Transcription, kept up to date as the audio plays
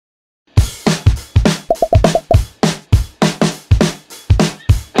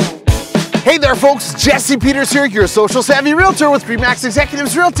there folks, Jesse Peters here, your social savvy realtor with Remax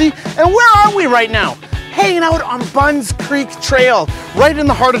Executives Realty. And where are we right now? Hanging out on Bunn's Creek Trail, right in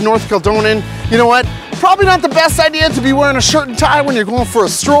the heart of North Kildonan. You know what? Probably not the best idea to be wearing a shirt and tie when you're going for a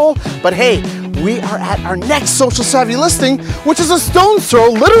stroll, but hey, we are at our next social savvy listing, which is a stone's throw,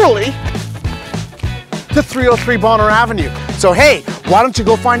 literally, to 303 Bonner Avenue. So hey, why don't you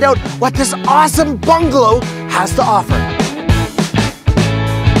go find out what this awesome bungalow has to offer.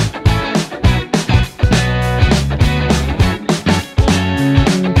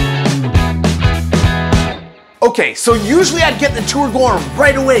 Okay, so usually I'd get the tour going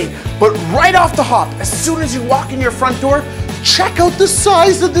right away, but right off the hop, as soon as you walk in your front door, check out the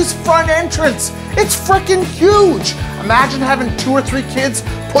size of this front entrance. It's freaking huge. Imagine having 2 or 3 kids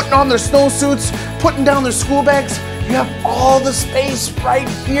putting on their snowsuits, putting down their school bags. You have all the space right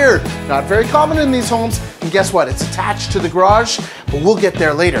here. Not very common in these homes, and guess what? It's attached to the garage, but we'll get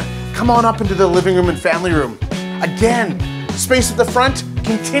there later. Come on up into the living room and family room. Again, space at the front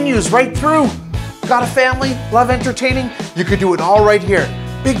continues right through. Got a family, love entertaining? You could do it all right here.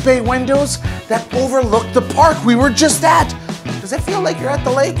 Big bay windows that overlook the park we were just at. Does it feel like you're at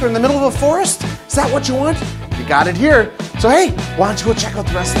the lake or in the middle of a forest? Is that what you want? You got it here. So hey, why don't you go check out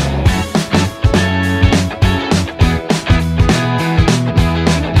the rest of it?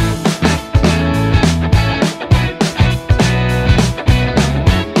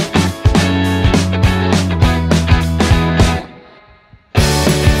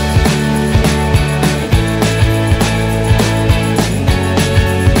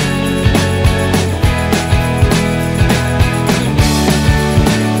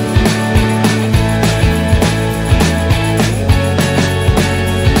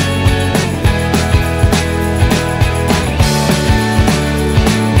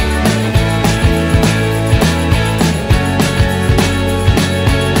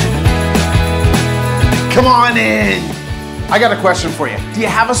 Come on in. I got a question for you. Do you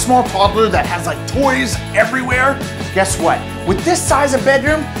have a small toddler that has like toys everywhere? Guess what? With this size of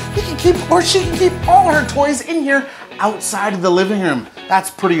bedroom, he can keep, or she can keep all her toys in here outside of the living room.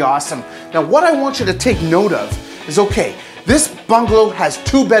 That's pretty awesome. Now what I want you to take note of is, okay, this bungalow has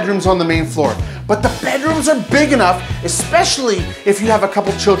 2 bedrooms on the main floor, but the bedrooms are big enough, especially if you have a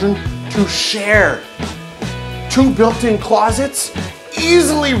couple children, to share. 2 built-in closets,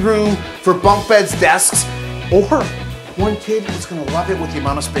 easily room for bunk beds, desks, or one kid is gonna love it with the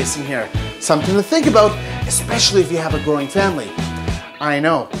amount of space in here. Something to think about, especially if you have a growing family. I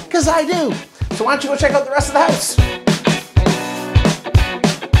know, because I do. So why don't you go check out the rest of the house?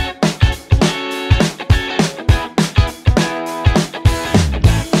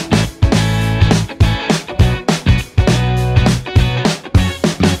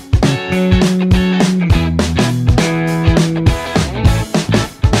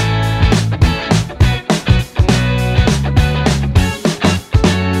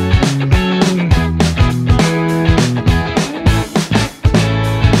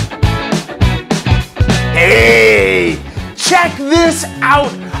 Check this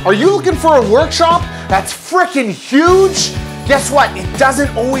out. Are you looking for a workshop that's freaking huge? Guess what? It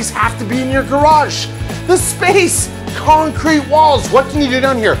doesn't always have to be in your garage. The space, concrete walls. What can you do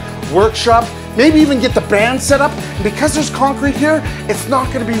down here? Workshop, maybe even get the band set up. And because there's concrete here, it's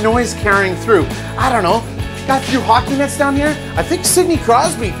not gonna be noise carrying through. I don't know, got a few hockey nets down here. I think Sidney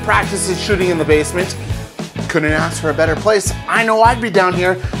Crosby practices shooting in the basement. Couldn't ask for a better place. I know I'd be down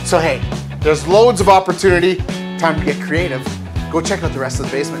here. So hey, there's loads of opportunity. Time to get creative. Go check out the rest of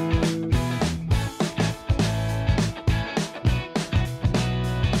the basement.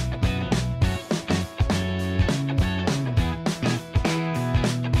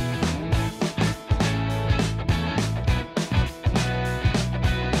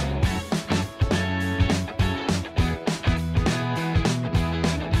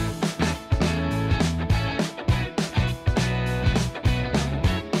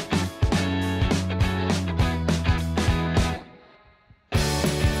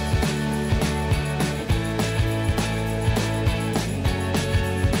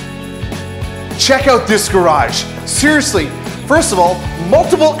 Check out this garage. Seriously, first of all,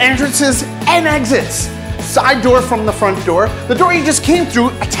 multiple entrances and exits. Side door from the front door. The door you just came through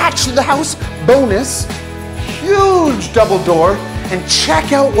attached to the house, bonus. Huge double door. And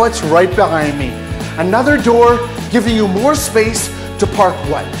check out what's right behind me. Another door giving you more space to park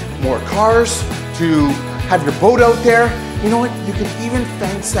what? More cars, to have your boat out there. You know what? You can even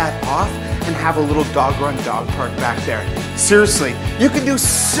fence that off and have a little dog run dog park back there. Seriously, you can do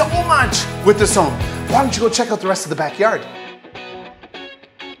so much with this home. Why don't you go check out the rest of the backyard?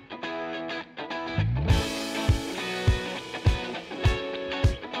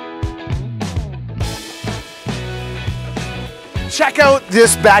 check out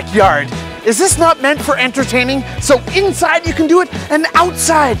this backyard. Is this not meant for entertaining? So inside you can do it, and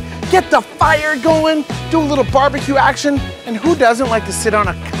outside, get the fire going, do a little barbecue action, and who doesn't like to sit on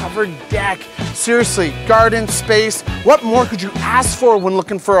a covered deck? Seriously, garden space, what more could you ask for when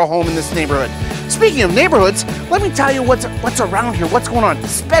looking for a home in this neighborhood? Speaking of neighborhoods, let me tell you what's around here, what's going on,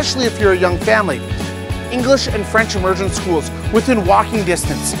 especially if you're a young family. English and French immersion schools within walking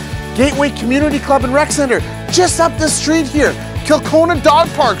distance. Gateway Community Club and Rec Center just up the street here. Kildonan Dog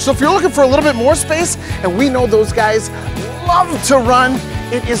Park. So if you're looking for a little bit more space, and we know those guys love to run,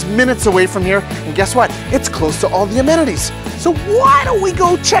 it is minutes away from here. And guess what? It's close to all the amenities. So why don't we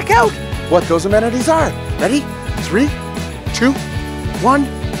go check out what those amenities are? Ready? 3, 2, 1.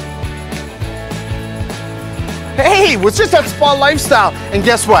 Hey, was just at Spa Lifestyle, and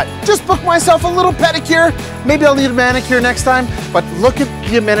guess what? Just booked myself a little pedicure. Maybe I'll need a manicure next time, but look at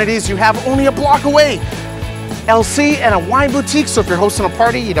the amenities you have only a block away. LC and a wine boutique, so if you're hosting a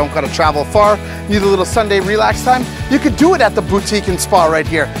party, you don't gotta travel far, need a little Sunday relax time, you could do it at the boutique and spa right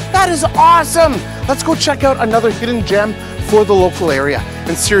here. That is awesome. Let's go check out another hidden gem for the local area.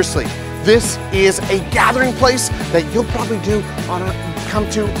 And seriously, this is a gathering place that you'll probably come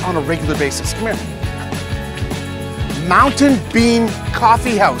to on a regular basis. Come here. Mountain Bean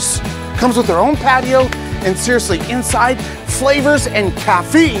Coffee House. Comes with their own patio, and seriously, inside, flavors and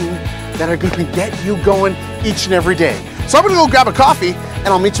caffeine that are gonna get you going each and every day. So I'm gonna go grab a coffee, and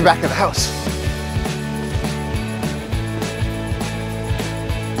I'll meet you back at the house.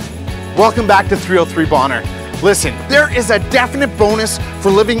 Welcome back to 303 Bonner. Listen, there is a definite bonus for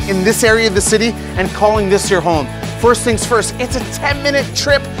living in this area of the city and calling this your home. First things first, it's a 10-minute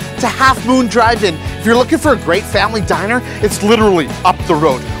trip to Half Moon Drive-In. If you're looking for a great family diner, it's literally up the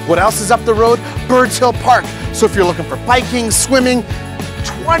road. What else is up the road? Birds Hill Park. So if you're looking for biking, swimming,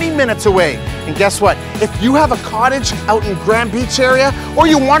 20 minutes away. And guess what? If you have a cottage out in Grand Beach area, or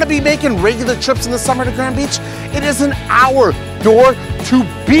you want to be making regular trips in the summer to Grand Beach, it is an hour door to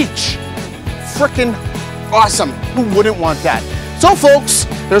beach. Frickin' awesome. Who wouldn't want that? So folks,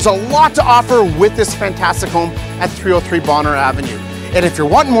 there's a lot to offer with this fantastic home at 303 Bonner Avenue. And if you're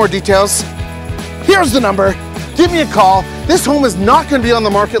wanting more details, here's the number. Give me a call. This home is not going to be on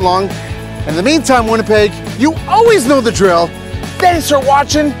the market long. In the meantime, Winnipeg, you always know the drill. Thanks for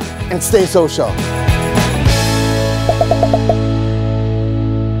watching, and stay social.